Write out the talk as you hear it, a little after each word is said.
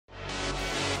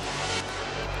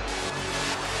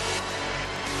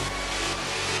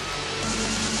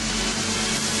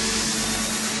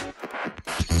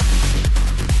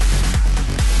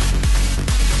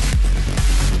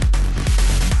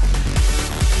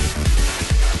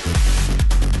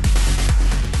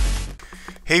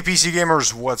Hey PC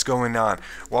gamers, what's going on?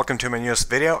 Welcome to my newest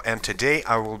video, and today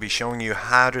I will be showing you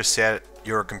how to set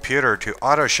your computer to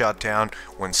auto shutdown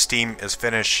when Steam is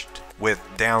finished with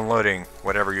downloading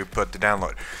whatever you put to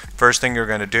download. First thing you're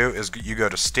going to do is you go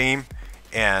to Steam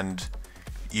and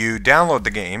you download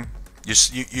the game.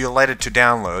 You let it to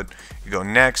download. You go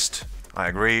next, I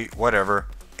agree, whatever.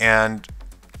 And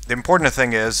the important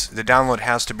thing is the download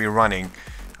has to be running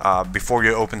before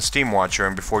you open Steam Watcher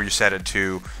and before you set it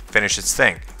to finish its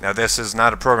thing. Now this is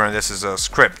not a program, this is a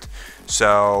script.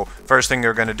 So first thing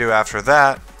you're going to do after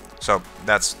that, so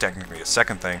that's technically a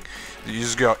second thing,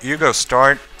 you go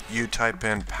start, you type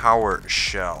in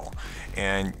PowerShell,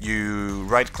 and you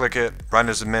right click it, run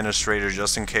as administrator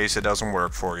just in case it doesn't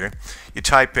work for you. You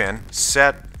type in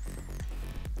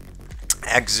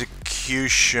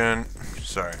set-execution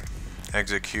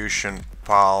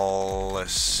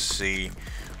policy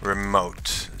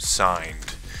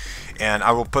remotesigned, and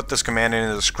I will put this command in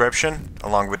the description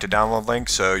along with the download link,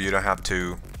 so you don't have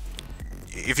to,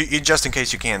 if you just in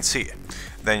case you can't see it.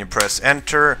 Then you press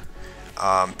enter,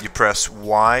 you press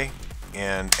Y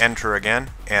and enter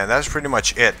again, and that's pretty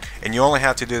much it. And you only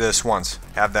have to do this once,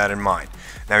 have that in mind.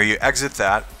 Now you exit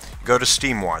that, go to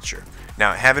Steam Watcher.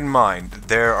 Now have in mind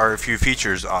there are a few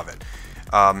features of it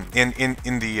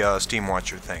in the Steam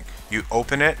Watcher thing. You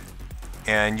open it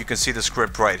and you can see the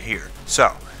script right here.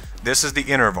 So this is the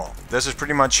interval. This is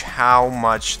pretty much how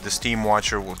much the Steam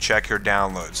Watcher will check your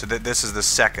download. So this is the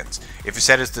seconds. If you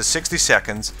set it to 60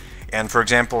 seconds, and for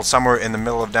example somewhere in the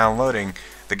middle of downloading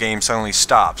the game suddenly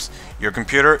stops, your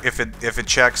computer, if it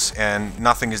checks and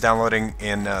nothing is downloading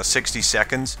in 60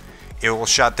 seconds, it will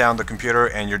shut down the computer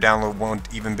and your download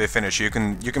won't even be finished. You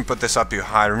can put this up to a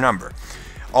higher number.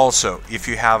 Also, if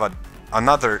you have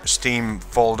another Steam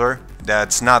folder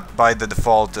that's not by the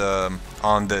default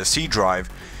on the C drive,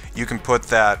 you can put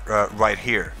that right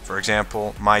here. For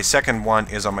example, my second one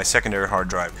is on my secondary hard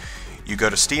drive. You go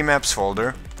to Steamapps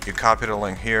folder, you copy the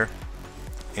link here,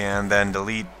 and then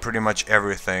delete pretty much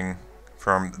everything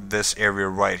from this area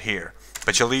right here.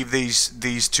 But you leave these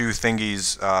two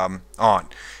thingies on,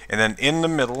 and then in the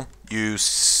middle you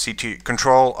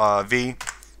Control V,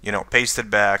 paste it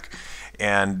back,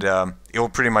 and it will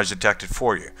pretty much detect it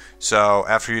for you. So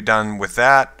after you're done with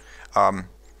that,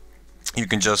 you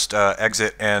can just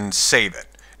exit and save it.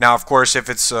 Now of course if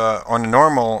it's on a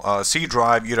normal C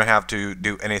drive, you don't have to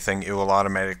do anything, it will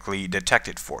automatically detect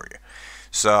it for you.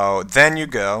 So then you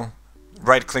go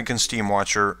right click in Steam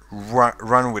Watcher,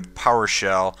 run with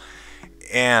PowerShell,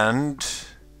 and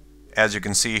as you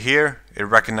can see here, it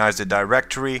recognized the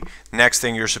directory. Next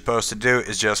thing you're supposed to do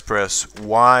is just press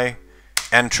Y,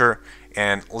 enter,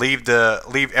 and leave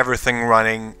everything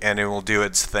running, and it will do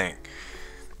its thing.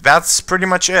 That's pretty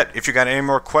much it. If you got any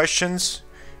more questions,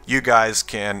 you guys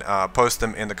can post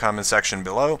them in the comment section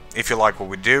below. If you like what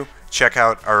we do, check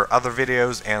out our other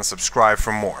videos and subscribe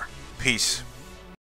for more. Peace.